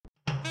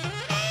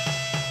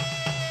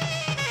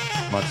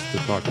Lots to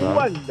talk about.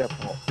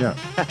 Wonderful. Yeah.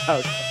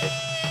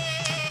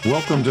 Okay.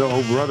 Welcome to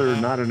Oh Brother,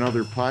 Not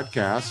Another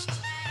podcast,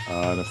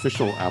 an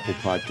official Apple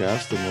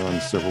podcast, and we're on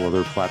several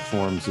other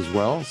platforms as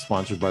well,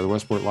 sponsored by the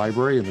Westport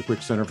Library and the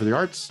Quick Center for the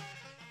Arts.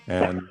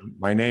 And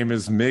my name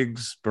is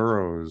Miggs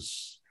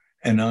Burrows.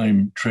 And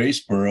I'm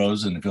Trace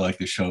Burrows, and if you like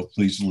the show,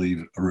 please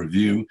leave a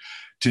review.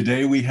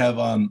 Today we have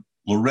on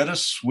Loretta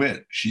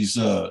Swit. She's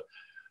a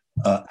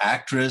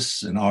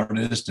actress, an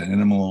artist, an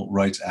animal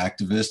rights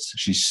activist.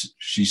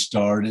 She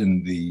starred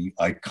in the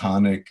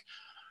iconic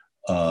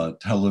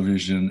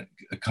television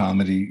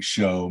comedy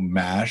show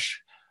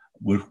MASH,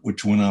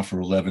 which went on for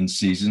 11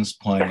 seasons,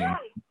 playing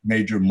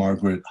Major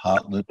Margaret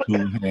Hotlip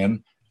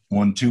Houlihan.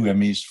 Won 2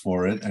 Emmys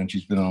for it, and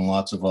she's been on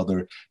lots of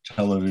other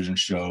television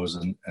shows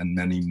and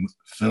many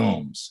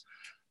films.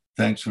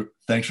 Thanks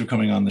for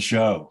coming on the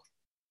show.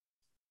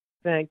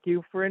 Thank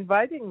you for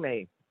inviting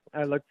me.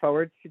 I look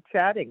forward to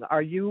chatting.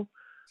 Are you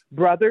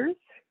brothers?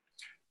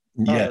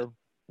 Yeah. Or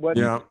what?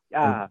 Yeah.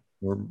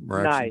 We're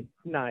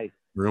Nice.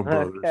 real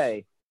brothers.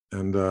 Okay.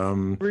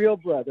 And Real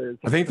brothers.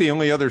 I think the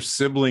only other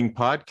sibling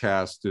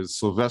podcast is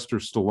Sylvester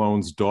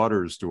Stallone's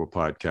daughters do a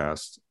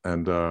podcast,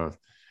 and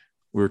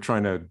we were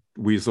trying to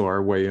weasel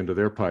our way into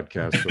their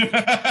podcast.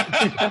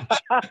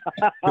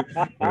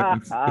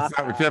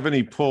 If you have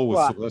any pull with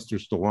Sylvester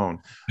Stallone.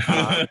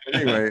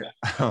 Anyway,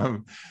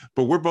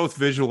 but we're both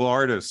visual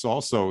artists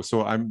also.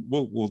 So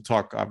we'll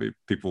talk. I mean,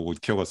 people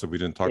would kill us if we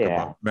didn't talk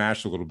about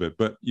MASH a little bit.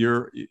 But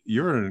you're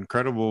an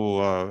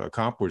incredible,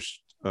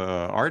 accomplished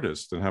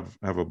artist, and have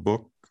a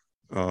book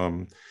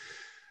of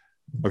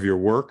your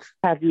work.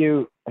 Have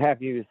you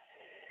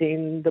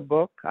seen the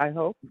book, I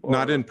hope?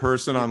 Not in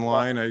person,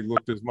 online. I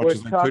looked as much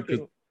as I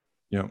could.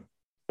 Yeah.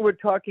 We're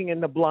talking in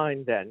the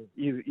blind then.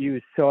 You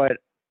saw it.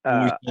 We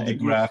saw the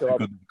graphic on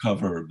the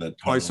cover that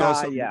I saw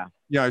some,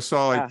 I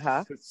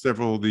saw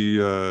several of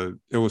the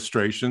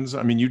illustrations.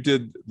 I mean, you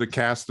did the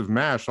cast of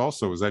MASH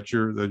also. Is that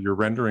your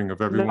rendering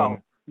of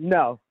everyone?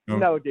 No,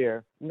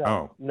 dear.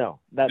 No.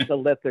 That's a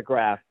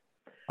lithograph.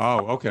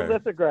 Oh, okay. The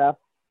lithograph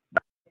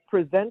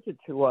presented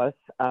to us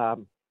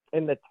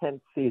in the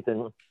 10th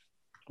season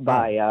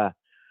by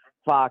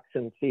Fox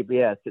and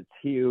CBS. It's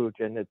huge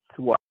and it's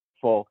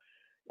wonderful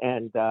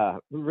and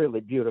really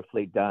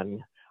beautifully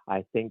done.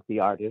 I think the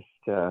artist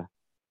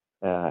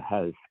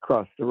has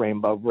crossed the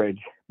rainbow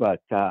bridge,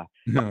 but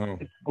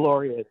it's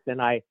glorious.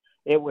 And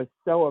it was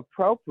so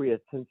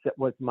appropriate, since it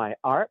was my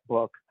art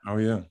book,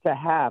 to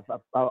have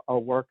a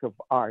work of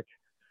art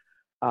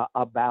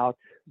about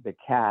the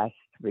cast,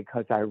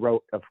 because I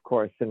wrote, of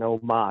course, an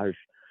homage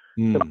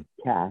to the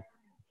cast.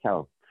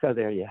 So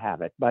there you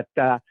have it. But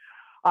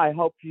I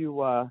hope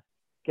you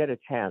get a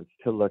chance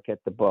to look at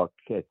the book.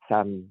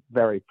 I'm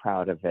very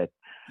proud of it.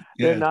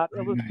 Yeah, they're not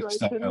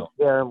illustrations;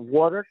 they're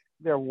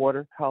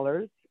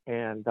watercolors,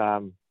 and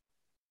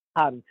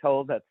I'm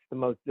told that's the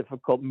most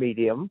difficult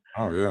medium.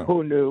 Oh yeah.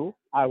 Who knew?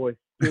 I was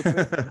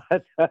stupid,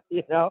 but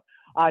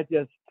I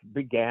just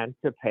began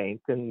to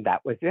paint, and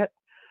that was it.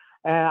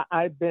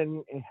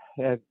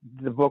 The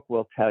book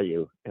will tell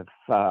you if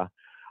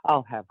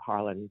I'll have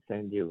Harlan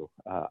send you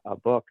a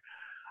book.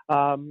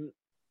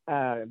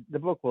 The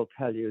book will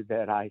tell you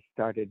that I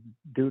started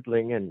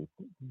doodling and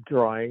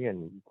drawing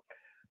and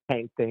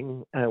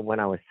painting when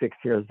I was 6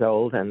 years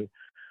old, and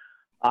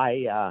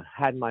I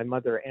had my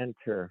mother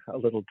enter a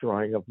little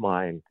drawing of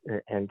mine,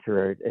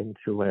 enter it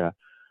into a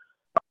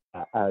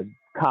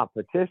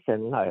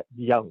competition, a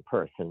young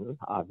person's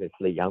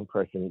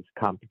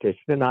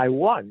competition, and I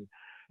won.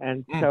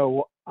 And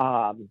so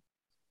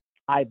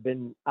I've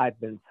been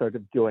sort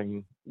of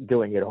doing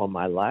it all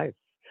my life.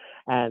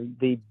 And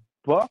the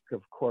book,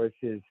 of course,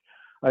 is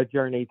a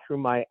journey through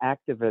my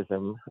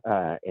activism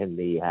in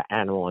the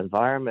animal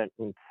environment.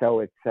 And so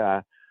it's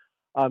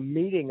a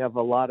meeting of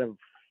a lot of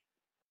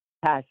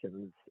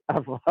passions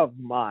of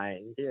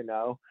mine,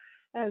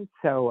 And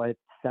so it's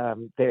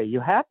there you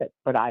have it.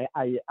 But I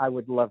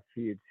would love for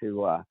you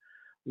to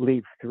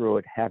leaf through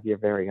it, have your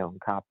very own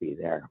copy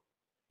there.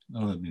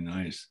 Oh, that'd be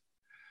nice.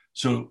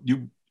 So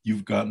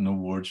you've gotten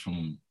awards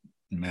from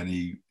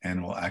many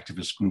animal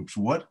activist groups.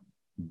 What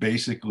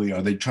basically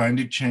are they trying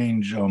to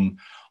change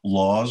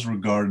laws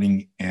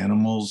regarding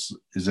animals?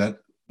 Is that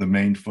the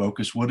main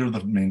focus? What are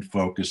the main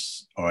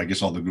focus? Or I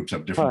guess all the groups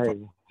have different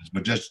focuses,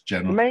 but just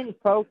general.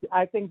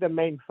 I think the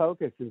main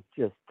focus is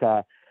just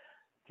to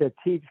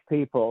teach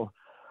people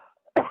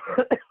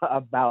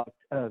about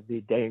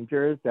the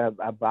dangers,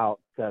 about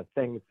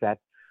things that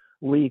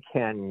we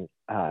can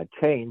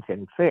change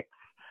and fix.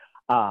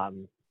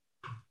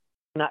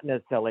 Not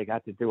necessarily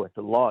got to do with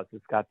the laws.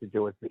 It's got to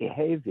do with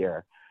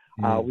behavior.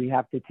 We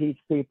have to teach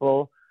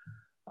people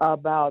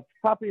about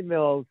puppy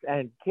mills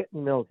and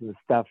kitten mills and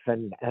stuff,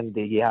 and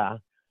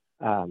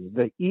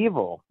the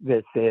evil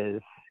this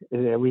is.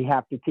 We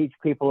have to teach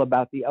people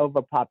about the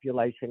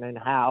overpopulation and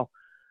how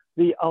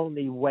the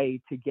only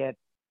way to get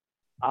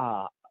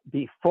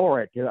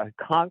before it, to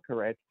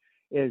conquer it,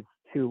 is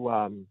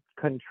to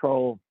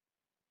control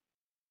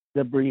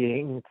the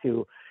breeding,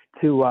 to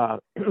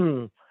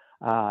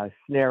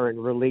snare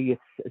and release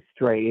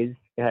strays,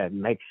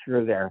 make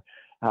sure they're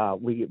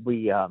we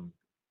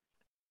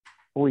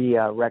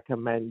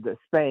recommend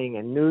spaying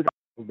and neutering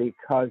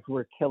because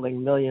we're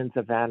killing millions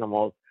of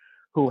animals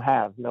who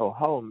have no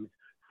homes.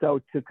 So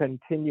to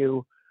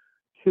continue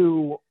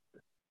to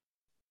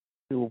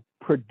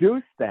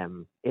produce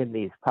them in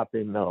these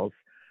puppy mills,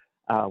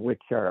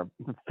 which are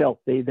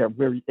filthy,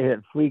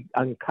 if we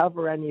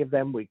uncover any of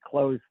them, we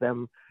close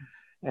them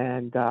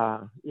and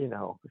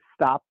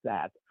stop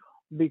that,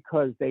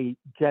 because they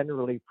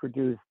generally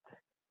produce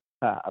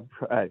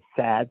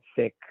sad,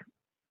 sick,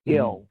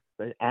 ill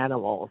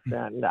animals,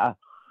 and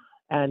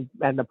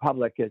the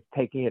public is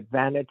taking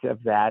advantage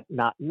of that,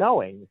 not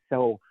knowing.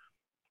 So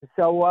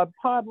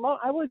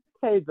I would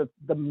say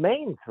the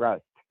main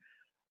thrust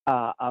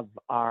of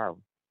our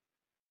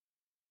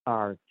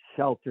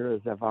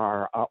shelters, of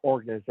our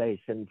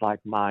organizations like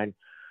mine,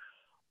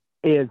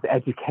 is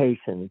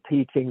education,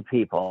 teaching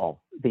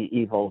people the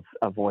evils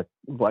of what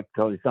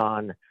goes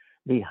on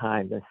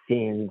behind the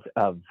scenes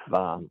of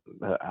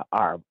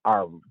our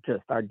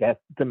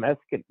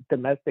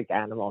domestic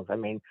animals. I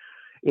mean,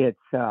 it's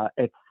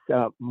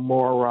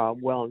more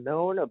well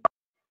known about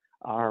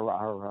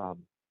our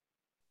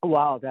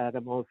wild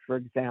animals, for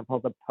example,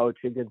 the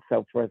poaching and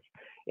so forth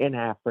in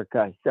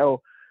Africa.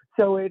 So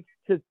it's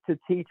to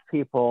teach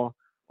people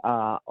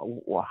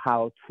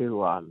how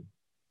to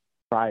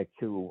try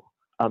to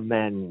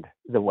amend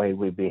the way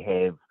we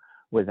behave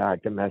with our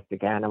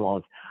domestic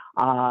animals.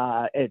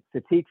 It's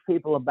to teach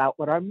people about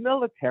what our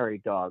military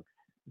dogs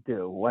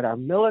do. What our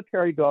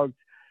military dogs,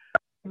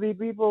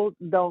 people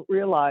don't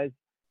realize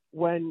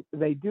when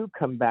they do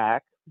come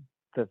back,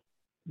 the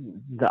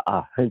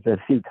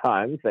few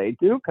times they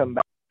do come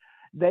back,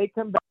 they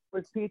come back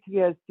with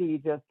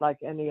PTSD just like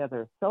any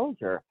other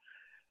soldier.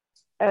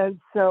 And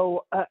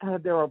so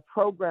there are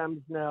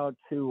programs now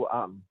to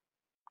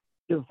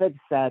fix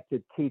that,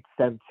 to teach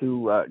them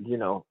to,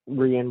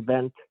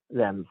 reinvent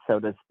them, so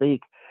to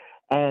speak.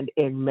 And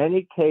in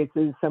many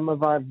cases, some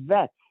of our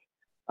vets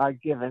are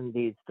given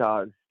these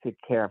dogs to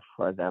care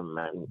for them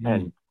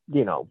and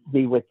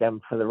be with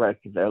them for the rest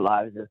of their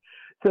lives.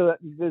 So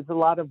there's a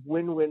lot of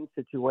win-win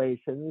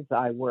situations.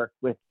 I work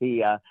with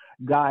the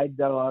guide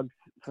dogs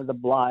for the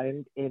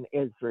blind in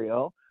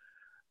Israel.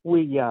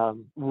 We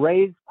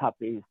raise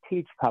puppies,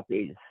 teach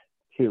puppies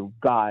to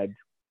guide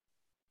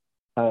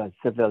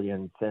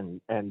civilians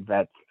and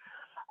vets,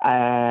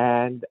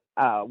 and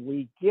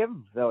we give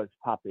those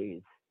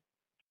puppies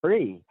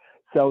free.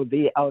 So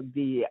the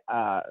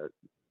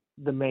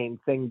main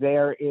thing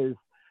there is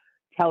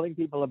telling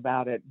people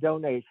about it,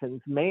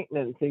 donations,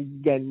 maintenance,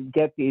 and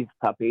get these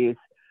puppies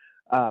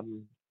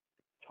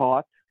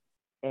taught.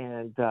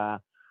 And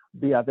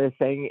the other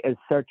thing is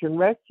search and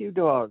rescue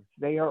dogs.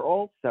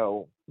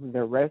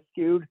 They're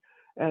rescued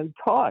and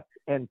taught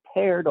and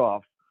paired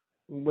off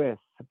with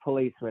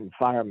policemen,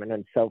 firemen,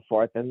 and so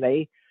forth. And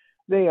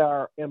they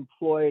are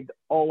employed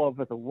all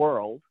over the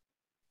world.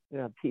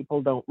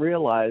 People don't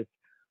realize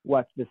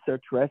what the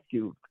search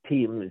rescue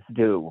teams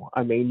do.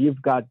 I mean,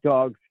 you've got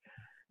dogs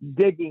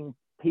digging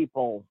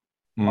people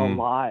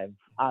alive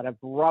out of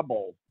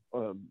rubble,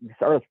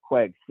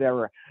 earthquakes.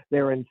 They're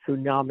in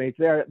tsunamis.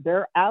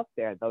 They're out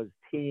there, those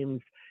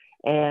teams.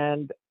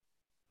 And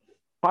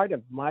part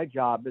of my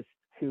job is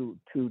to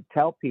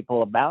tell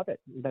people about it,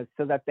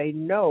 so that they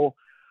know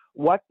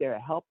what they're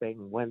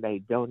helping when they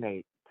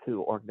donate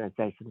to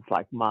organizations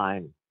like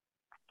mine.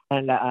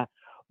 And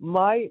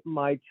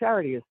my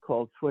charity is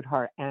called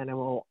Sweetheart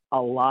Animal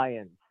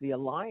Alliance. The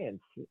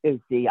alliance is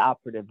the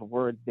operative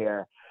word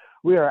there.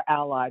 We are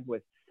allied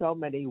with so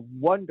many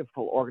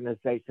wonderful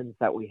organizations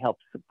that we help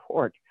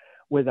support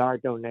with our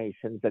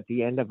donations. At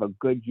the end of a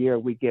good year,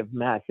 we give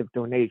massive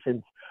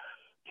donations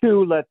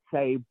to, let's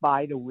say,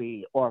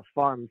 Bidewee or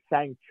Farm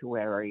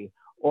Sanctuary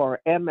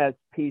or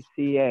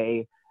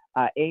MSPCA,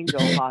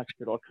 Angel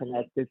Hospital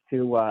connected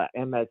to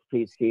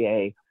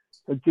MSPCA,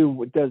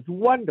 does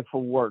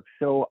wonderful work.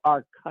 So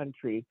our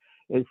country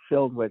is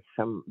filled with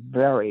some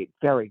very,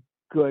 very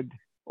good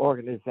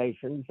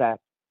organizations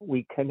that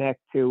we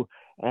connect to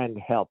and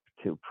help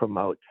to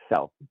promote.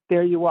 So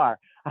there you are.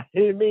 I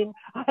didn't mean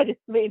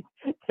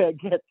to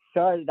get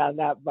started on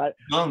that, but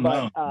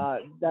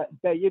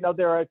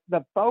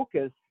the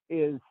focus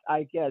is,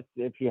 I guess,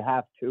 if you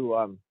have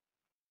to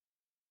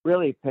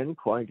really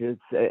pinpoint, is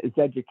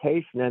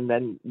education, and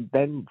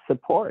then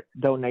support,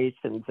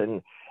 donations,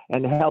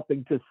 and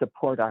helping to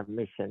support our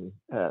mission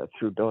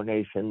through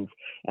donations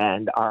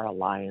and our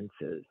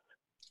alliances.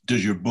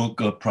 Does your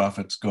book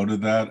profits go to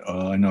that?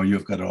 I know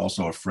you've got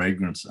also a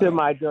fragrance. To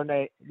my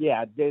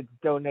it's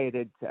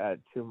donated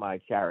to my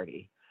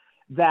charity.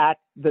 That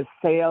the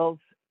sales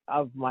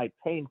of my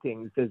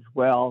paintings as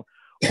well,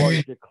 or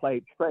the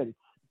clay prints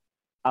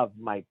of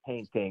my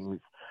paintings.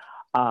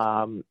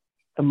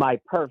 My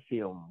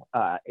perfume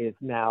is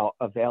now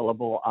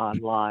available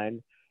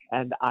online,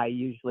 and I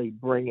usually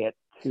bring it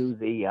to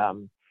the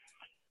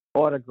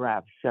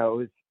autograph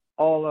shows.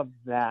 All of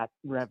that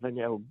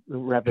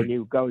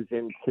revenue goes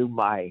into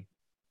my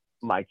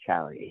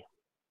charity.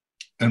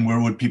 And where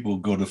would people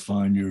go to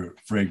find your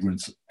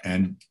fragrance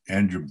and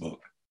your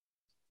book?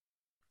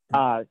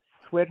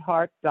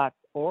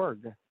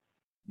 sweetheart.org.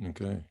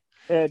 Okay.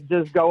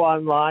 Just go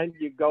online.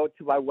 You go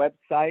to my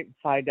website,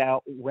 find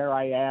out where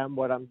I am,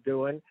 what I'm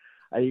doing.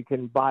 You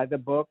can buy the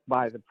book,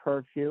 buy the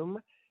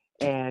perfume,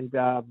 and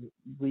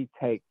we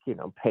take,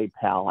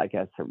 PayPal, I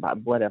guess, or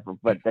whatever,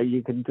 but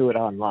you can do it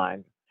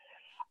online.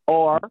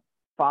 Or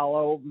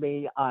follow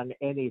me on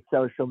any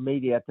social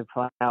media to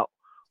find out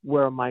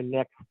where my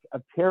next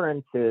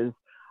appearance is,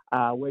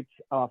 which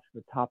off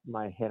the top of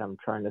my head, I'm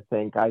trying to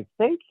think. I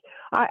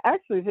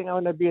actually think I'm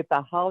going to be at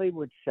the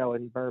Hollywood show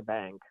in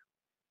Burbank.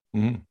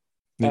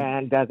 Mm-hmm.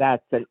 And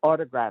that's an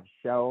autograph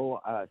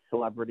show.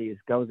 Celebrities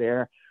go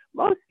there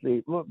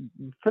mostly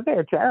for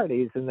their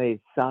charities, and they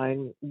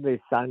sign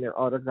their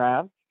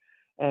autographs,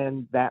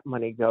 and that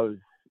money goes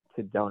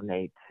to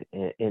donate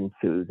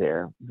into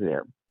their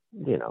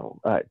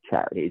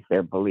charities,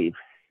 their beliefs.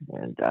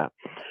 And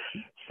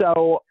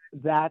so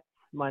that's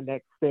my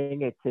next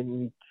thing. It's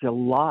in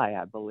July,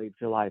 I believe,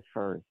 July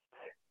 1st.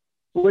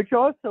 Which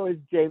also is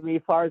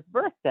Jamie Farr's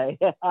birthday.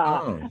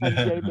 Oh. And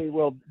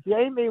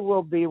Jamie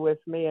will be with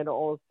me, and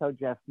also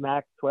Jeff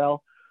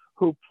Maxwell,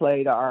 who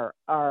played our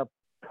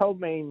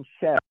co-main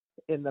chef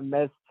in the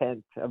mess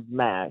tent of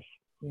MASH.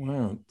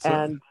 Wow.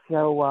 And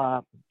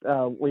so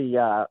we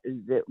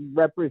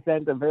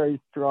represent a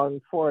very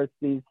strong force,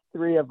 these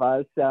three of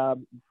us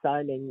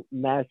signing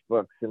MASH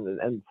books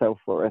and so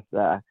forth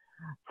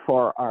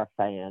for our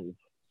fans.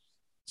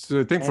 So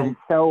I think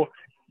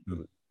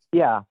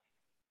yeah.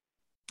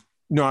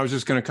 No, I was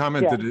just going to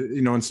comment that,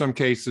 in some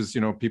cases,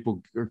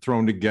 people are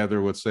thrown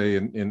together, let's say,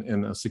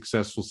 in a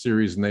successful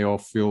series, and they all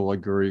feel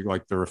like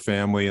they're a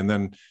family. And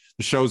then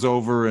the show's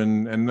over,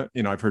 and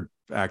I've heard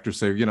actors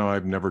say,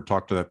 I've never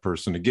talked to that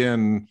person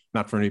again,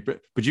 not for any,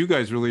 but you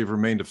guys really have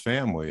remained a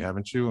family,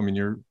 haven't you? I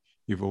mean,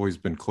 you've always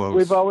been close.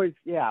 We've always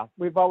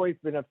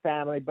been a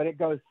family, but it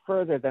goes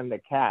further than the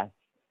cast.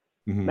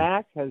 Mm-hmm.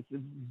 MASH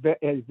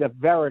is a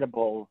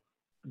veritable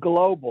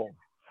global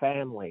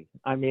family.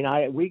 I mean,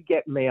 we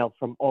get mail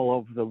from all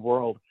over the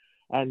world,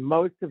 and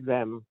most of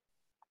them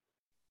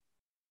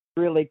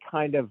really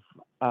kind of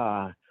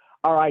are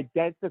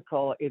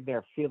identical in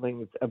their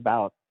feelings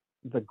about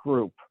the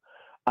group.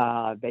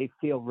 They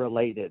feel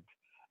related.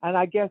 And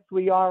I guess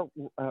we are,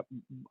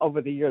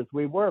 over the years,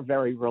 we were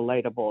very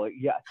relatable.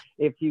 Yeah,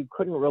 if you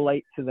couldn't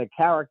relate to the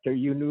character,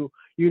 you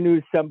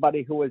knew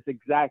somebody who was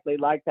exactly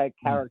like that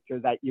character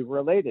that you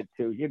related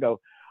to,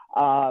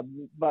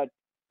 but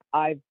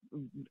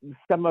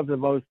some of the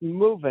most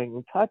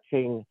moving,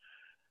 touching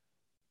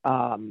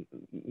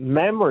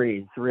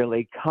memories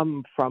really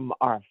come from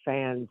our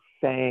fans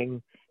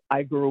saying,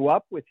 I grew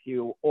up with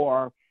you,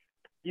 or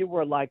you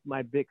were like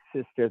my big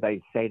sister,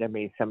 they say to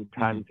me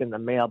sometimes in the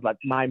mail. But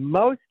my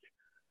most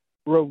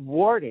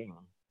rewarding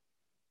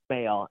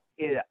mail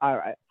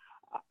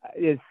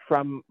is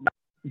from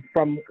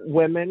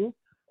women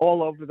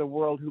all over the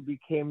world who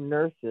became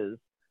nurses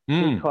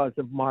because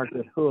of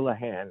Margaret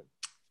Houlihan.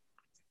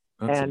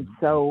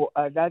 So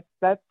that's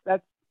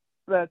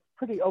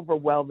pretty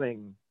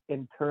overwhelming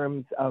in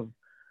terms of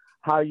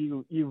how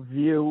you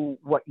view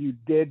what you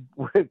did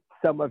with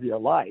some of your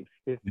life.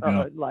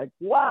 Like,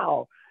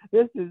 wow,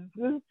 this is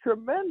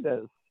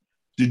tremendous.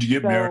 Did you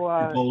get marriage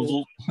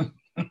proposals?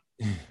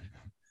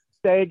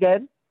 Say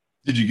again?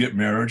 Did you get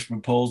marriage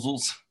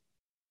proposals?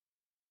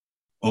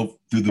 Oh,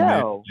 through the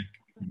mail?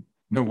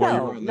 No, while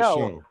you were on the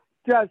show.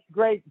 Just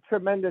great,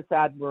 tremendous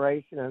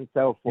admiration and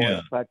so forth.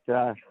 Yeah. But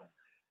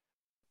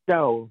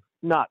no,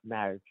 not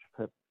marriage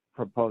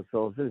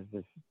proposals. This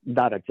is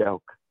not a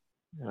joke.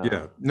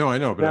 Yeah, no, I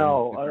know. But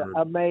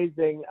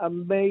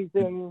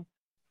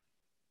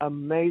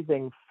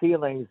amazing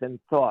feelings and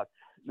thoughts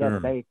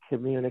that they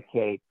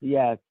communicate.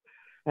 Yes.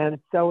 And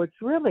so it's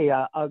really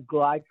I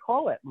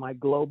call it my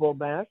global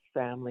MASH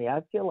family.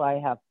 I feel I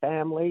have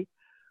family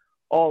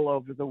all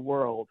over the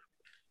world.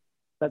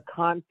 The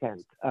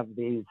content of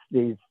these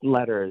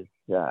letters,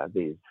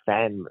 these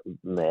fan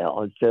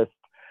mail is just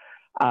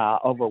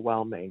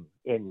overwhelming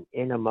in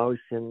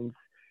emotions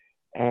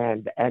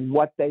and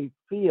what they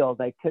feel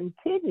they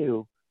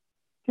continue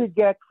to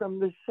get from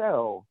the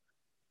show.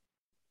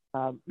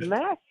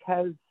 MASH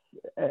has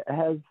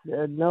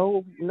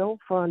no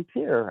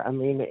frontier. I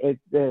mean,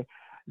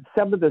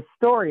 some of the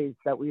stories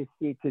that we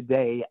see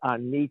today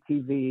on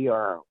MeTV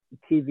or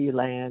TV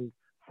Land,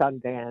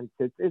 Sundance,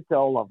 it's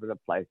all over the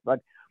place.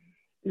 But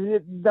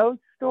those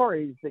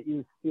stories that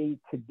you see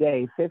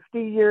today,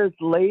 50 years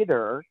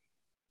later,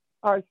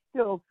 are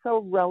still so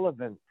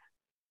relevant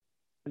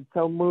and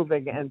so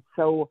moving and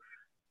so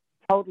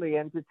totally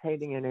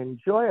entertaining and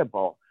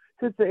enjoyable.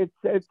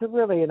 It's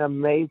really an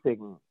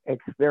amazing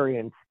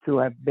experience to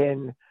have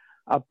been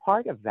a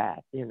part of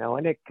that,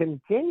 and it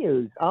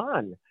continues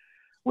on.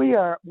 We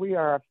are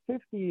a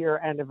 50-year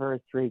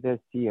anniversary this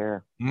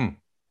year. That's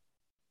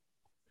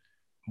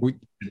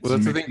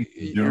the thing.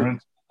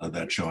 Endurance of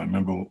that show. I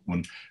remember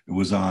when it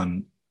was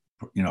on,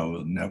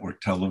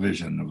 network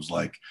television. It was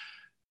like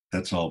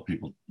that's all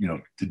people,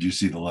 did you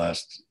see the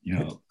last,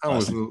 That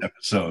was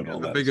episode?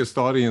 The biggest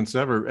audience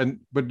ever.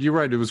 But you're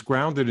right, it was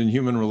grounded in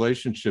human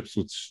relationships,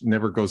 which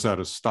never goes out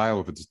of style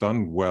if it's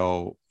done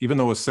well. Even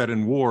though it was set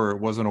in war, it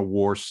wasn't a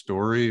war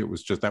story. It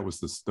was just, that was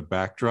the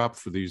backdrop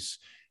for these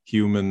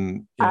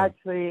human.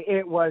 Actually,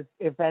 it was,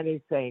 if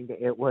anything,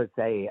 it was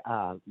a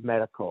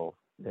medical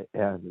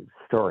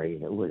story.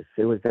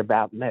 It was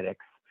about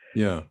medics.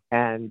 Yeah.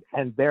 And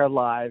their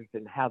lives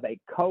and how they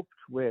coped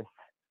with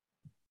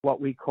what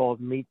we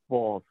called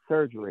meatball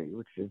surgery,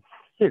 which is,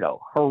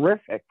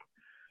 horrific.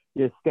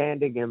 You're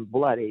standing in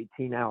blood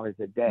 18 hours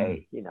a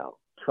day,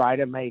 try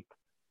to make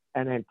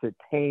an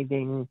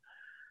entertaining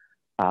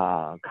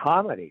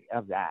comedy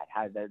of that.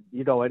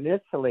 How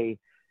initially,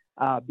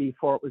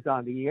 before it was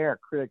on the air,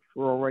 critics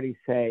were already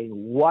saying,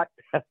 what's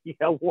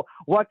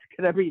going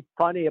to be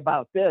funny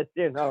about this,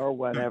 or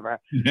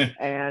whatever.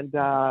 And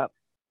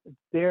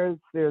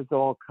there's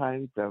all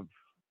kinds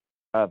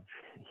of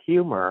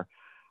humor.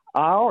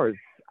 Ours,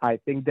 I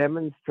think,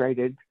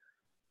 demonstrated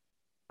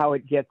how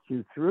it gets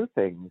you through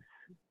things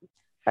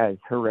as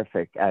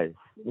horrific as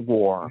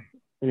war.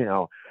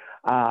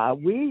 Our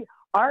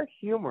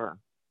humor,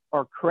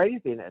 or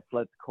craziness,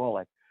 let's call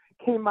it,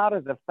 came out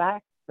of the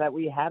fact that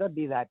we had to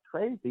be that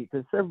crazy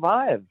to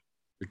survive.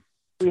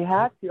 We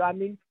had to. I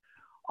mean,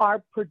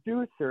 our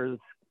producers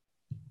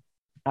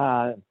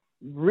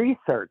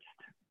researched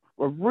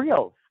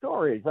real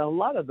stories. A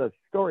lot of the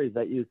stories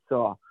that you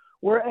saw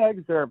were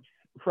excerpts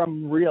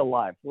from real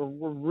life,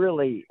 were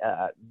really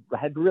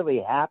had really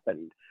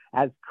happened,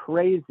 as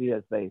crazy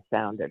as they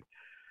sounded.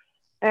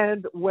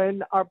 And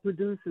when our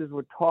producers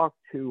would talk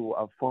to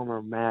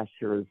former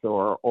mashers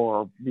or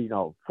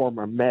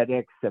former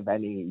medics of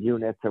any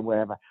units or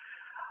whatever,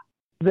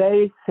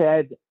 they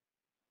said,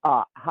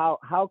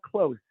 how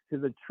close to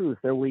the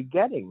truth are we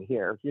getting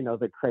here?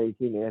 The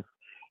craziness.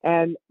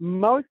 And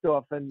most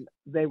often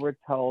they were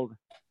told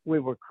we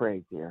were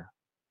crazier.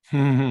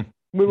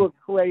 We were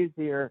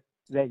crazier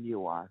than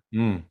you are.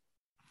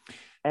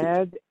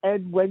 And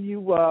when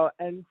you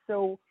and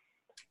so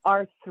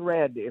our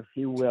thread, if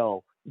you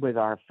will, with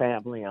our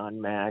family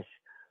on MASH,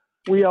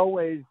 we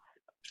always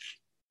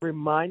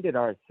reminded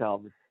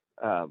ourselves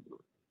of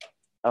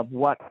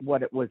what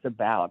it was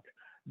about,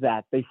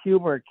 that the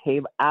humor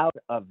came out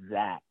of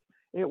that.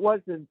 It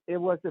wasn't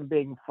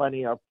being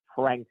funny or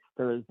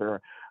pranksters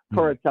or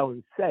for its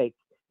own sake.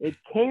 It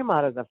came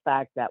out of the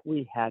fact that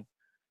we had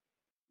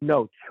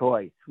no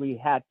choice. We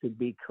had to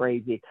be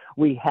crazy.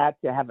 We had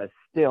to have a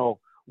still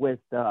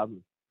with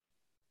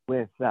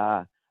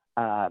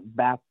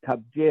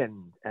bathtub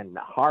gin and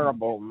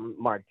horrible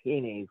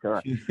martinis,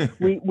 or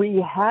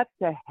we had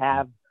to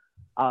have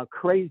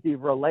crazy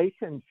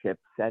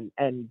relationships, and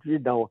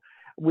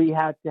we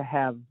had to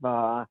have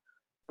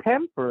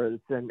tempers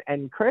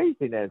and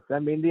craziness. I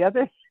mean, the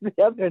other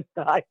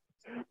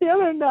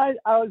night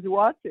I was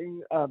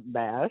watching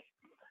MASH,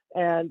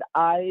 and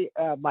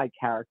my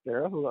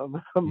character,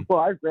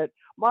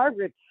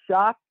 Margaret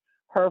shot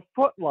her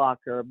Foot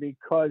Locker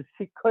because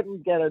she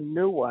couldn't get a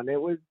new one. It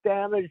was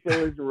damaged,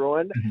 it was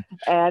ruined.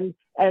 And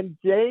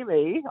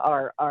Jamie,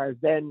 our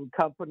then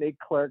company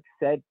clerk,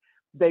 said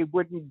they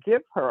wouldn't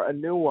give her a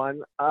new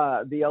one.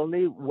 The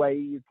only way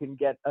you can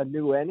get a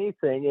new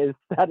anything is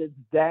that it's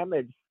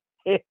damaged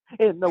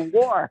in the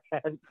war.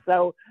 And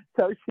so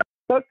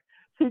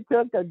she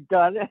took a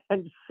gun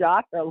and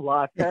shot her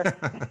locker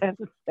and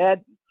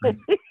said,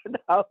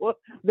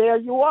 there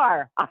you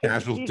are.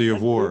 Casualty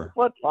of war.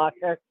 Foot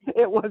Locker.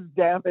 It was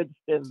damaged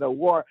in the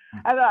war.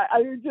 And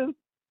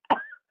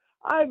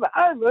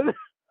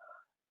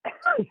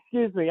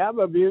excuse me, I'm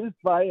amused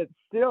by it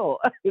still.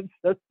 It's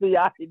just the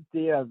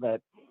idea of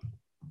it.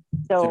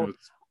 So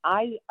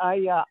I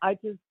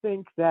just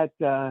think that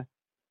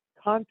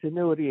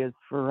continuity is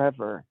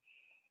forever.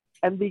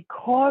 And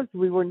because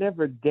we were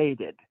never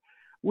dated,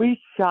 we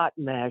shot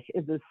MASH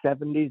in the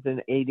 70s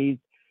and 80s,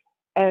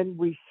 and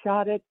we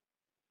shot it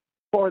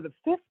for the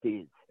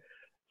 50s,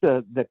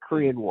 the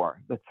Korean War,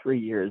 the 3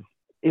 years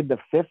in the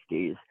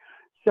 50s.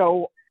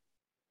 So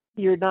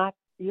you're not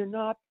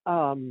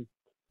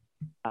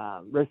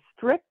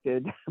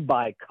restricted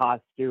by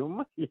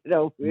costume.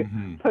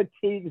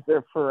 Fatigues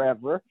are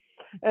forever,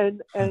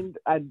 and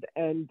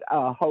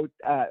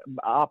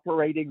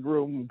operating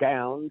room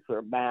gowns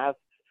or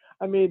masks.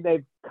 I mean,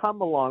 they've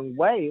come a long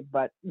way,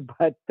 but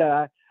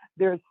they're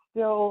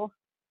still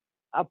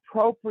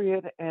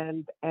appropriate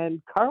and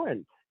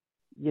current,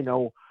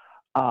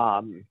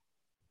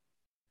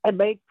 and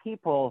make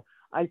people,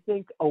 I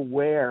think,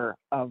 aware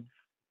of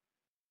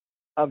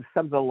some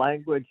of the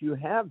language you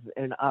have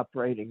in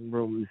operating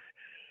rooms,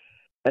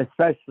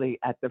 especially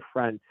at the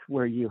front,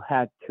 where you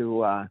had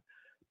to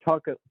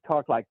talk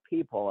like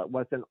people. It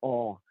wasn't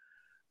all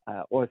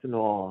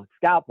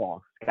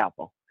scalpel.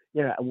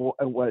 It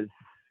was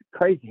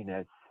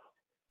craziness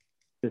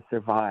to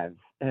survive.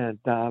 And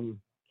I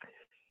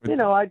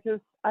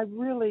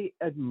really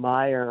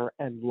admire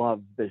and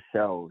love the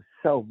show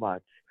so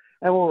much,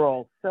 and we're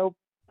all so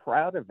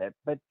proud of it.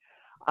 But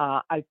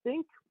I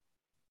think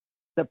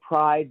the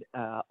pride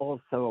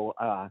also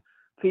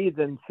feeds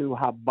into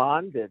how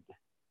bonded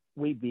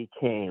we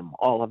became,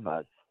 all of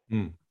us.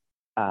 And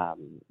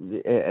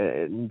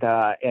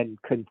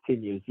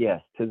continues,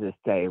 yes, to this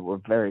day.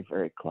 We're very,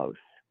 very close.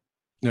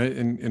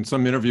 In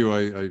some interview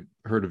I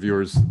heard of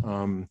yours,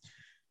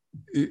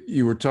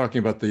 you were talking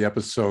about the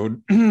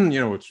episode,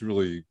 it's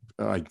really,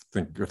 I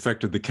think,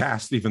 affected the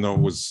cast, even though it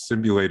was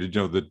simulated,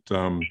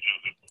 that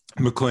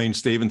McLean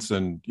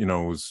Stevenson,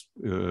 was,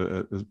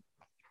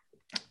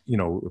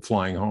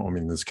 flying home. I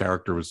mean, this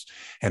character was,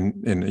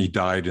 and he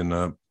died in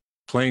a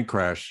plane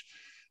crash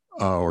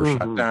or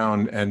shut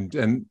down.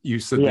 And you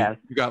said that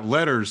you got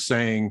letters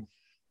saying,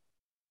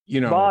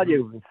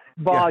 volumes.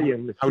 How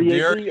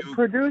dare you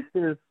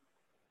producers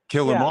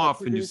kill him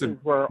off? And you said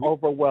were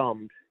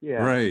overwhelmed.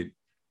 Yeah. Right.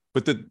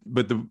 But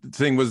the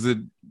thing was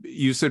that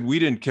you said we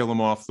didn't kill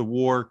him off. The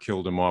war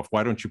killed him off.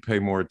 Why don't you pay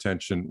more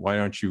attention? Why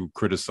aren't you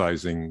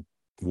criticizing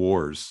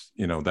wars?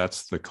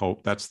 That's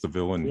the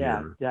villain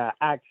here. Yeah,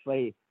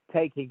 actually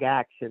taking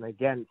action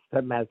against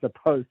them as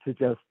opposed to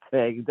just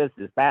saying this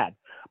is bad.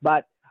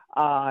 But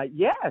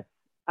yes,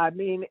 I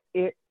mean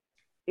it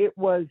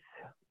was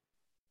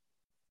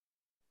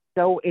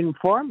so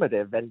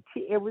informative, and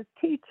it was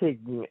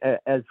teaching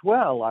as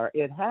well. Or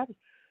it had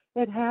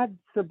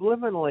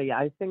subliminally,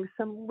 I think,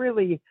 some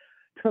really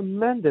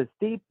tremendous,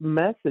 deep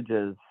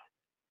messages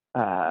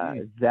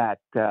that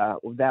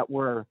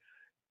were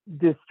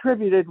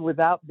distributed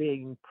without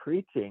being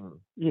preaching,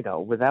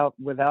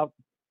 without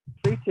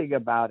preaching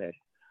about it.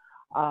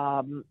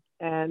 And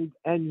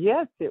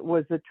yes, it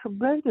was a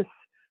tremendous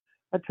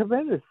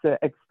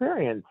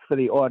experience for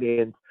the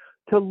audience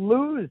to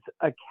lose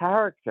a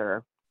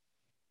character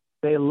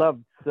they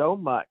loved so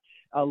much,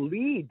 a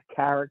lead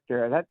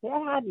character that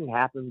hadn't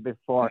happened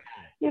before.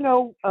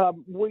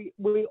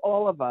 We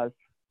all of us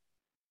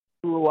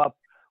grew up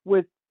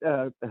with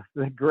the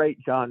great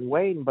John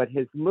Wayne, but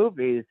his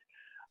movies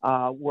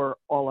were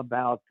all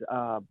about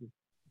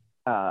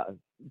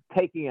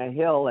taking a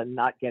hill and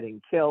not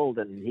getting killed,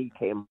 and he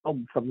came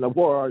home from the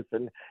wars,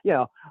 and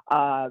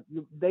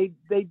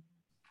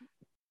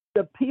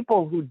the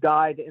people who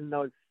died in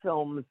those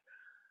films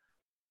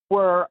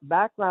were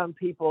background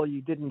people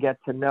you didn't get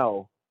to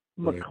know.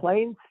 Right.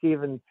 McLean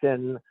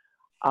Stevenson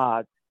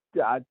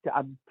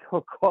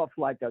took off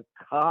like a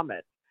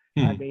comet.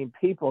 I mean,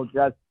 people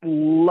just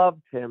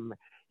loved him.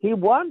 He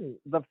won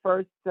the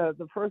first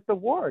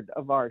award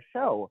of our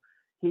show.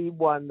 He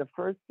won the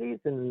first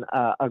season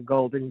a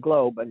Golden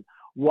Globe. And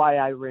why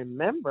I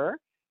remember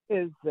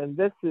is, and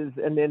this is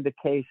an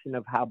indication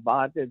of how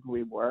bonded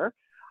we were,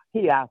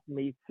 he asked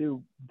me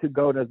to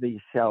go to the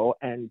show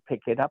and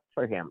pick it up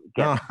for him,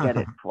 get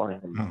it for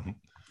him.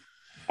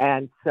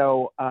 And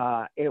so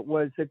it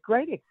was a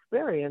great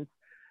experience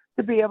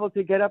to be able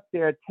to get up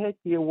there, take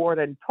the award,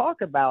 and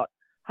talk about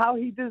how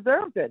he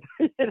deserved it.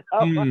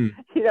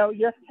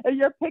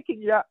 You're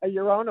picking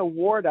your own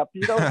award up.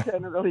 You don't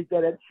generally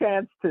get a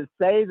chance to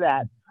say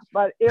that,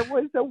 but it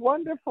was a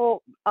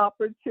wonderful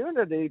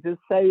opportunity to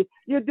say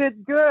you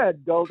did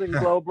good, Golden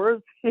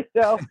Globers.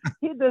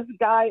 This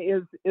guy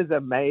is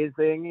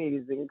amazing.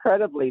 He's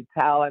incredibly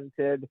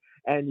talented,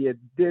 and you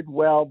did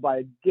well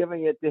by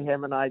giving it to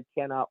him. And I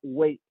cannot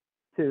wait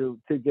to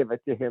give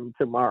it to him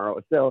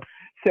tomorrow. So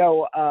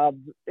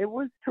it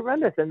was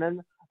tremendous.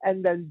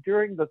 And then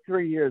during the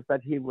 3 years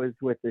that he was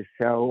with the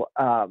show,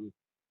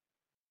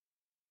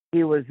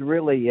 he was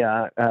really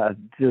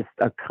just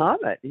a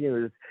comet. He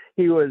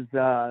was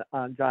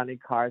on Johnny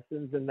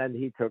Carson's, and then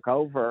he took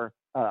over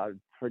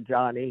for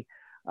Johnny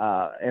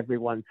every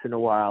once in a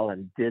while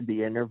and did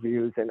the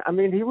interviews. And I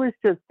mean, he was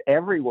just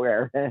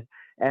everywhere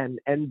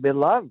and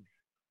beloved,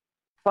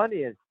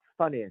 funniest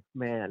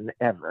man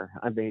ever.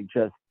 I mean,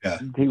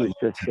 he was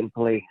just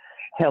simply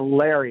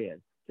hilarious,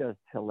 just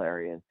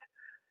hilarious.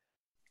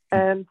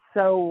 And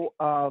so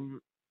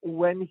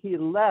when he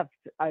left,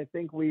 I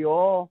think we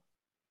all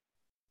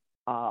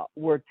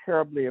were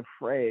terribly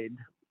afraid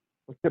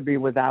to be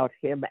without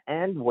him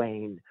and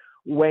Wayne.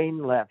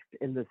 Wayne left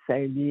in the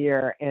same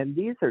year, and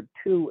these are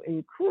two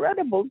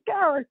incredible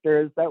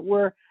characters that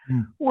we're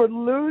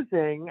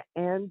losing.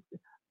 And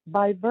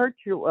by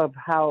virtue of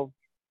how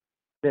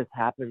this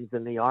happens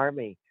in the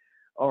Army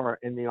or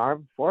in the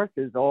armed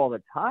forces all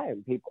the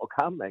time, people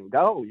come and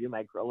go. You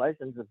make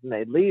relations and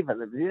they leave,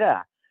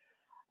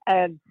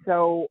 and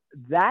so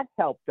that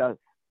helped us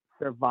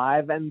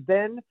survive. And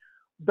then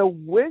the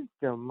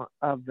wisdom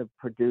of the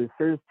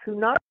producers to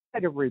not try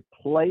to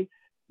replace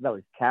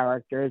those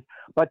characters,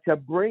 but to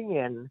bring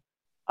in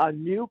a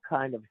new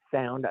kind of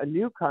sound, a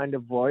new kind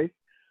of voice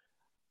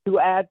to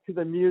add to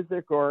the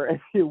music, or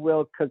if you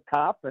will,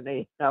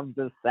 cacophony of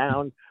the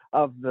sound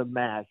of the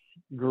MASH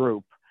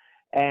group.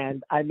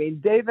 And I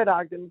mean, David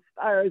Ogden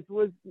Stiers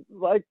was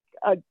like,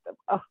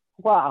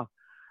 wow.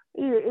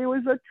 It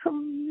was a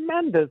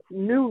tremendous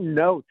new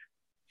note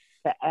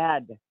to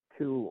add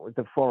to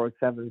the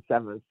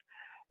 407-7s.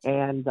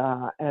 And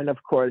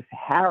of course,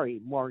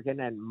 Harry Morgan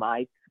and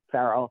Mike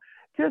Farrell,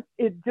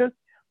 it just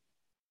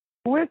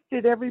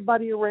twisted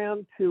everybody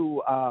around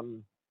to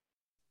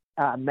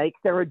make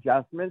their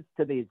adjustments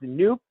to these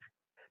new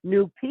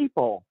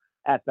people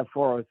at the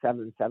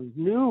 4077.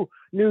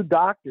 New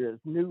doctors,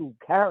 new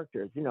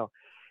characters,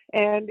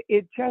 and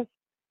it just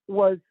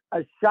was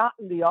a shot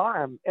in the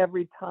arm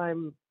every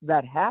time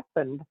that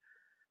happened.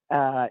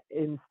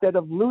 Instead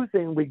of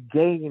losing, we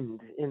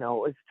gained. It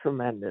was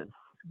tremendous.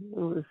 It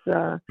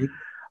was,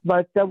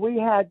 but we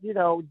had,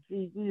 you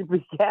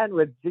began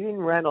with Gene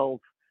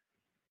Reynolds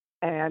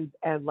and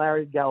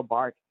Larry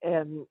Gelbart,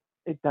 and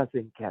it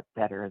doesn't get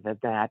better than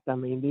that. I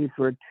mean, these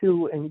were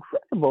two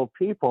incredible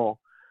people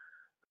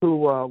who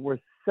were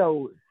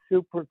so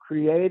super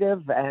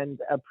creative and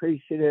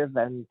appreciative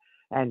and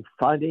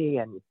funny,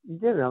 and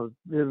they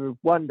were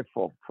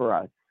wonderful for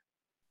us.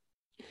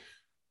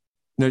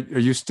 Now, are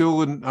you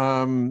still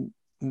in?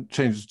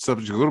 Change the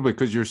subject a little bit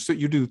because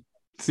you do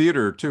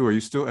theater too. Are you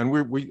still? And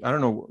we I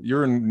don't know.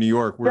 You're in New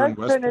York. We're in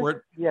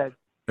Westport. Yes.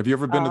 Have you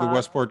ever been to the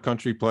Westport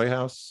Country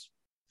Playhouse?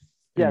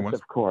 Yes,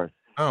 of course.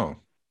 Oh,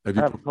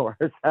 of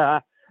course.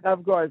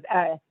 Of course.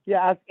 You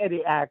ask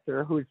any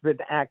actor who's been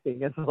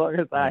acting as long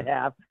as I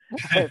have,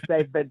 if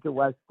they've been to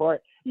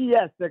Westport,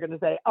 yes, they're going to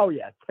say, oh,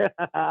 yes.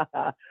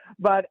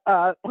 But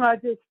I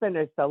just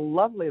finished a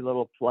lovely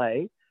little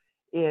play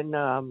in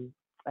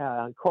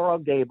Coral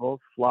Gables,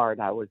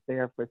 Florida. I was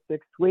there for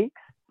 6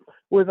 weeks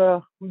with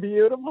a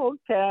beautiful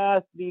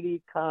cast,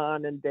 Didi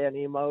Khan and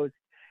Danny Most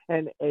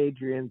and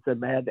Adrian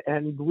Zemed,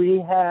 and we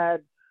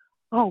had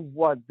a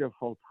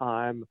wonderful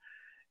time.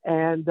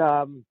 And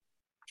the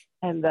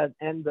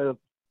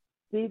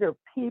theater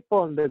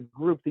people and the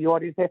group, the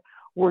audience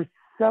were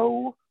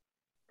so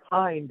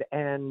kind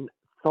and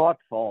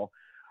thoughtful.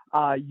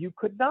 You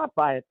could not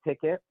buy a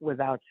ticket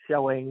without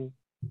showing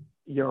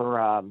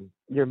your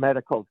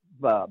medical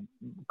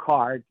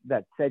card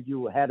that said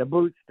you had a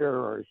booster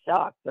or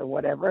shots or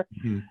whatever.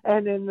 Mm-hmm.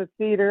 And in the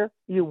theater,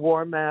 you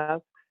wore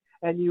masks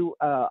and you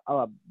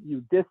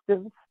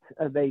distanced.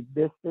 They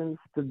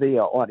distanced the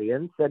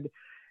audience, and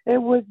it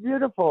was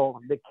beautiful.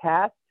 The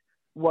cast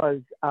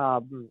was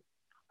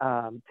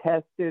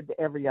tested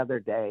every other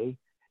day.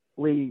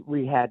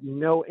 We had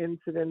no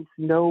incidents.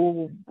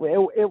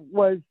 It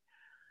was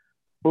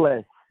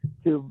bliss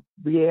to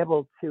be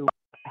able to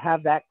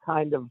have that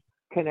kind of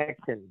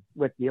connection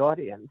with the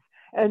audience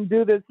and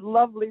do this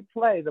lovely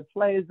play. The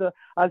play is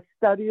a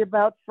study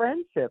about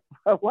friendship.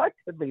 What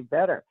could be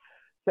better?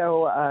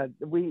 So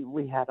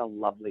we had a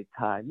lovely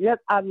time. Yes,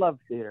 I love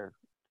theater.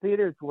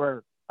 Theater's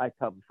where I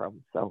come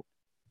from, so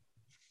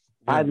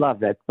yeah. I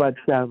love it. But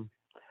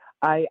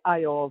I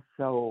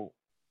also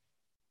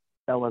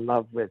fell in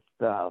love with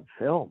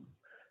film.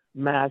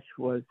 MASH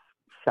was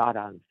shot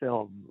on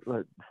film,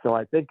 so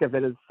I think of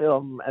it as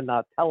film and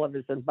not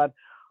television. But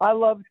I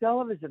love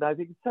television. I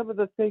think some of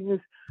the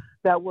things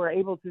that we're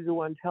able to do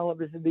on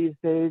television these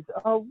days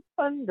are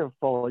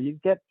wonderful. And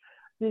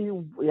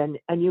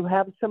you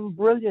have some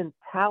brilliant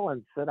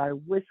talents that I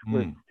wish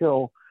were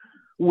still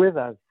with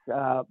us,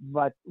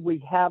 but we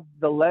have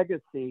the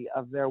legacy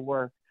of their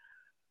work,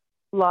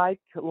 like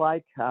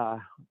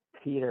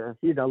Peter,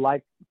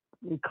 like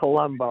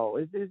Columbo.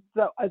 It's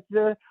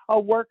a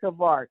work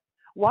of art.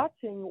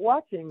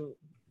 Watching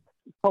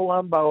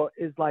Columbo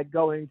is like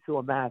going to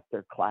a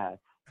master class.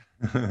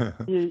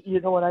 You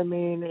know what I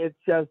mean? It's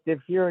just, if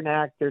you're an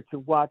actor, to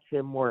watch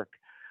him work,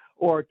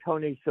 or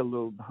Tony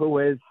Shalhoub, who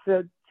is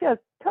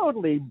just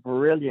totally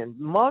brilliant.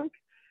 Monk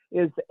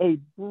is a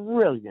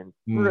brilliant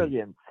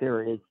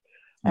series,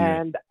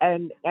 yeah.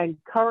 and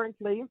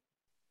currently,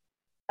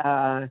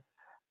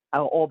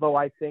 although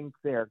I think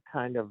they're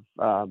kind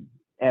of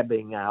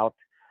ebbing out,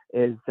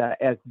 is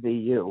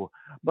SVU.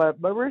 But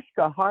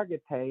Mariska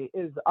Hargitay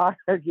is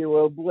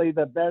arguably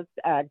the best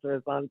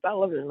actress on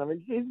television. I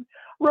mean, she's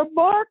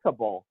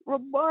remarkable,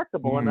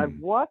 and I've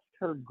watched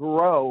her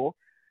grow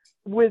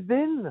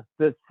within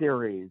the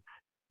series.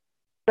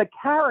 The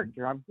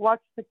character, I've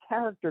watched the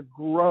character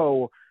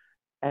grow,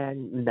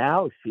 and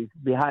now she's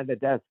behind the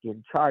desk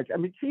in charge. I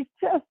mean, she's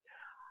just,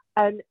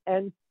 and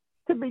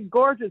to be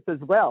gorgeous as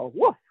well.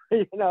 Woof,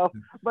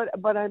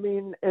 But I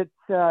mean, it's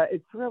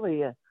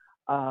really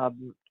a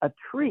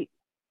treat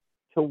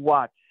to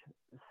watch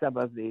some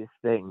of these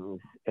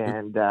things,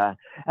 and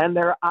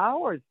they're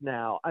ours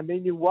now. I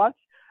mean, you watch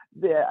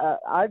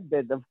I've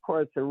been, of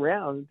course,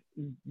 around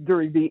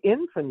during the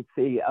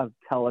infancy of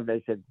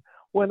television.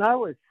 When I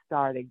was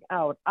starting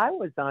out, I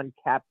was on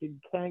Captain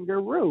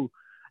Kangaroo,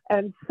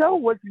 and so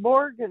was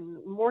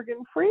Morgan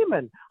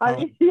Freeman. I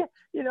mean,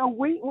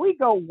 we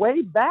go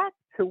way back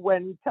to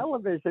when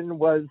television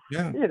was,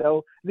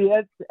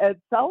 the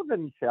Ed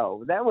Sullivan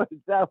Show. That was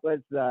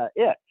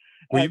it.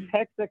 And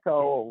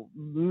Texaco,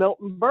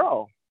 Milton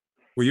Berle.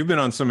 Well, you've been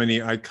on so many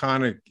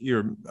iconic,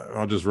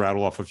 I'll just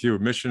rattle off a few: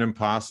 Mission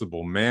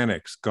Impossible,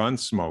 Mannix,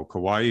 Gunsmoke,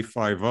 Hawaii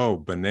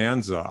Five-0,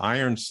 Bonanza,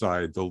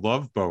 Ironside, The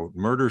Love Boat,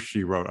 Murder,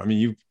 She Wrote. I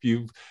mean,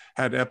 you've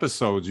had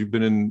episodes. You've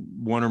been in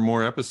one or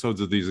more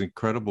episodes of these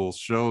incredible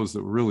shows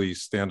that really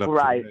stand up.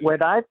 Right.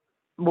 When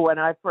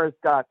I first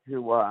got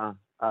to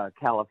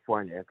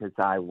California, because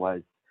I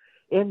was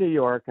in New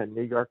York, a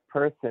New York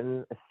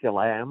person,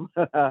 still am,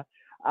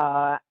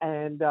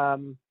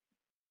 and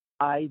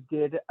I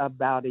did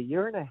about a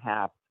year and a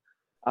half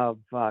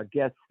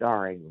guest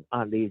starring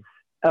on these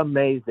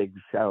amazing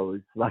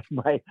shows. Like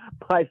my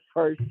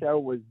first show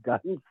was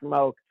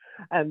Gunsmoke,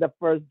 and the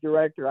first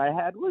director I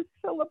had was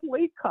Philip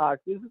Leacock,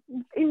 this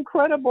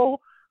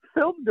incredible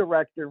film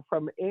director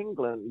from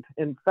England.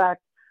 In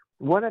fact,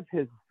 one of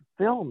his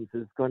films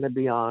is going to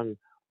be on,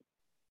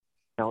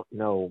 I don't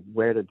know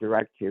where to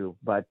direct you,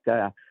 but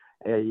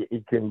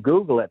you can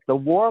Google it, The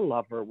War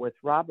Lover, with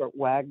Robert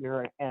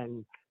Wagner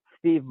and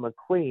Steve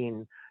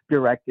McQueen,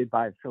 directed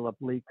by Philip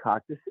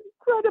Leacock. This is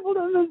incredible.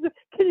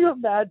 Can you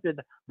imagine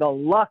the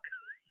luck?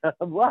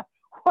 What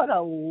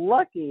a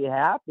lucky,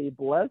 happy,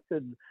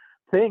 blessed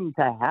thing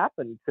to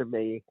happen to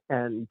me,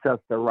 and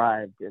just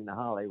arrived in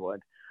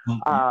Hollywood.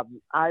 Mm-hmm.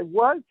 I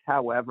was,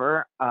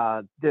 however,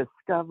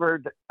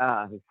 discovered,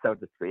 so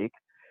to speak,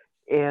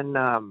 in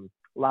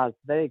Las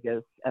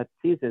Vegas at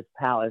Caesar's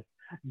Palace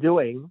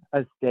doing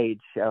a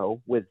stage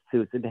show with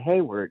Susan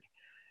Hayward.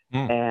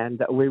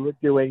 And we were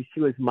doing, she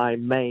was my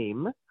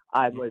Mame,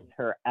 I was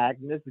her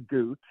Agnes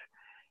Gooch,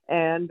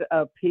 and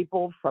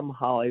people from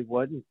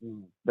Hollywood,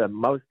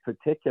 most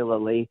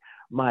particularly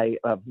my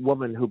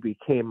woman who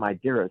became my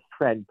dearest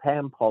friend,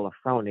 Pam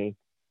Polifroni,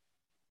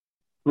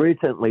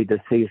 recently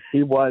deceased.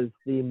 She was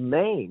the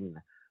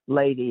main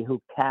lady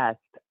who cast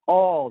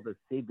all the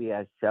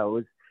CBS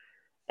shows,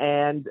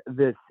 and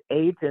this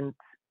agent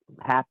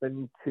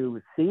happened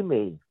to see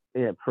me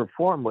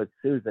perform with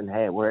Susan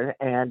Hayward,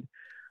 and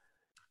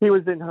he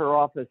was in her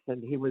office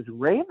and he was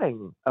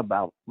raving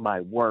about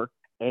my work,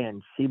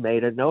 and she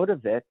made a note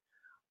of it.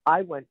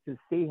 I went to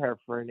see her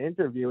for an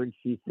interview, and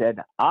she said,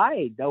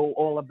 I know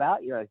all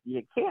about you.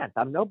 You can't.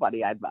 I'm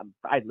nobody. I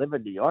live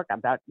in New York.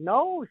 I'm not.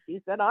 No, she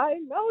said, I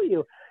know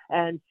you.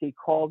 And she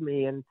called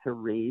me in to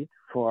read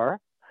for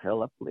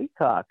Philip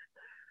Leacock.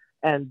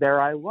 And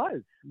there I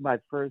was, my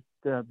first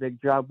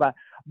big job.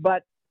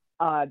 But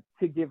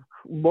to give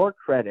more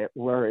credit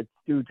where it's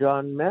due,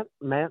 John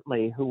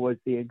Mantley, who was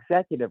the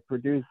executive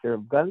producer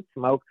of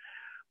Gunsmoke,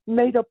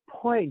 made a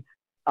point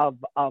of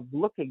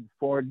looking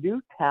for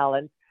new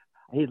talent.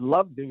 He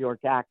loved New York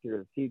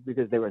actors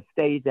because they were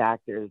stage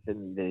actors,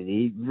 and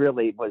he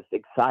really was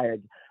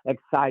excited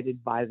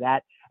by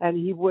that. And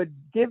he would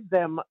give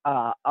them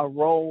a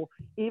role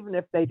even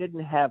if they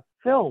didn't have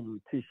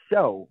film to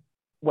show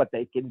what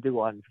they can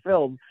do on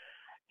film.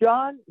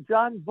 John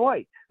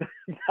Voight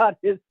got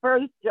his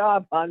first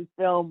job on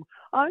film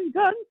on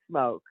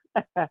Gunsmoke,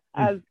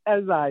 as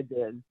I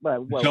did.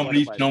 Well,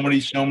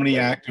 so many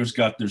actors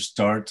got their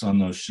starts on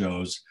those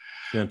shows.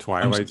 Yeah,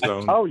 Twilight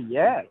Zone. Oh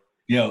yes.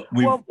 Yeah.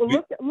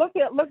 Look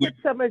at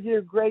some of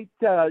your great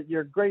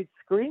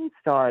screen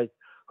stars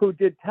who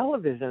did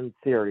television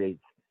series,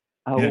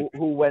 who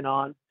went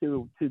on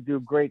to do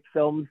great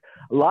films,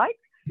 like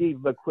Steve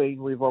McQueen,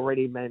 we've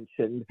already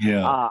mentioned.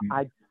 Yeah.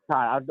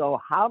 I don't know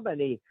how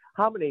many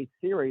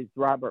series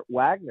Robert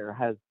Wagner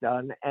has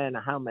done and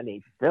how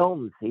many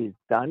films he's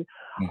done.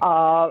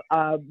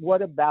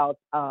 What about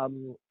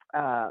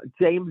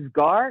James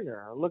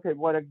Garner? Look at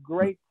what a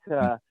great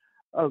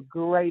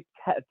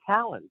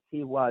talent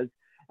he was.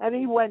 And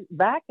he went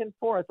back and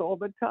forth all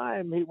the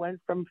time. He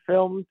went from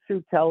film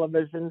to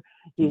television.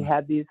 He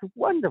had these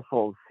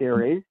wonderful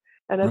series,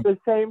 and at the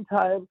same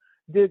time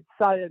did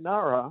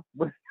Sayonara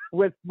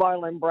with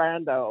Marlon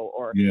Brando,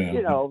 or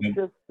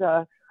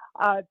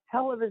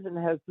television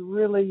has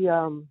really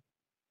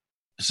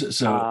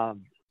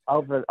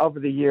over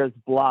the years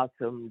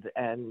blossomed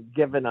and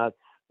given us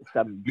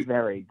some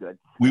very good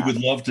stuff. We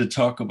would love to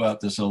talk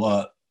about this a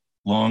lot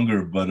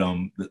longer, but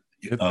run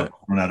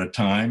out of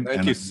time.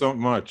 Thank you so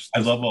much. I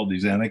love all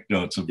these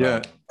anecdotes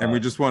about and we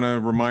just want to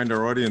remind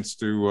our audience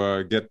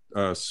to get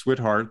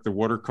Sweetheart, the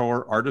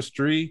watercolor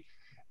artistry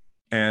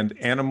and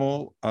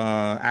animal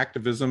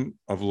activism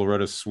of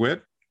Loretta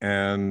Swit.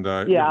 And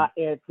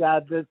it's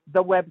the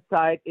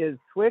website is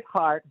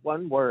sweetheart,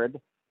 one word,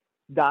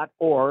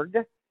 .org.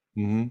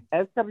 Mm-hmm.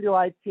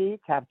 SWIT,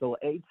 capital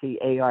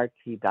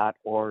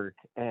HEART.org.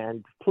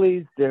 And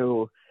please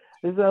do.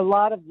 There's a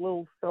lot of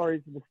little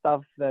stories and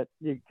stuff that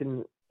you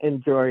can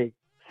enjoy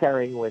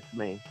sharing with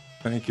me.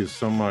 Thank you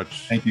so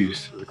much. Thank you.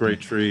 It's a great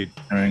treat.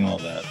 Sharing all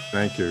that.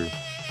 Thank you.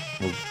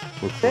 We'll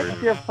look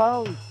Fix your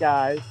phones,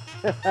 guys.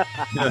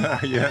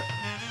 Yeah.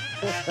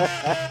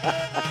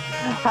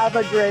 Have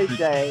a great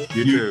day.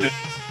 You too.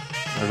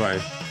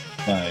 Bye-bye.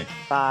 Bye.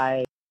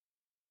 Bye.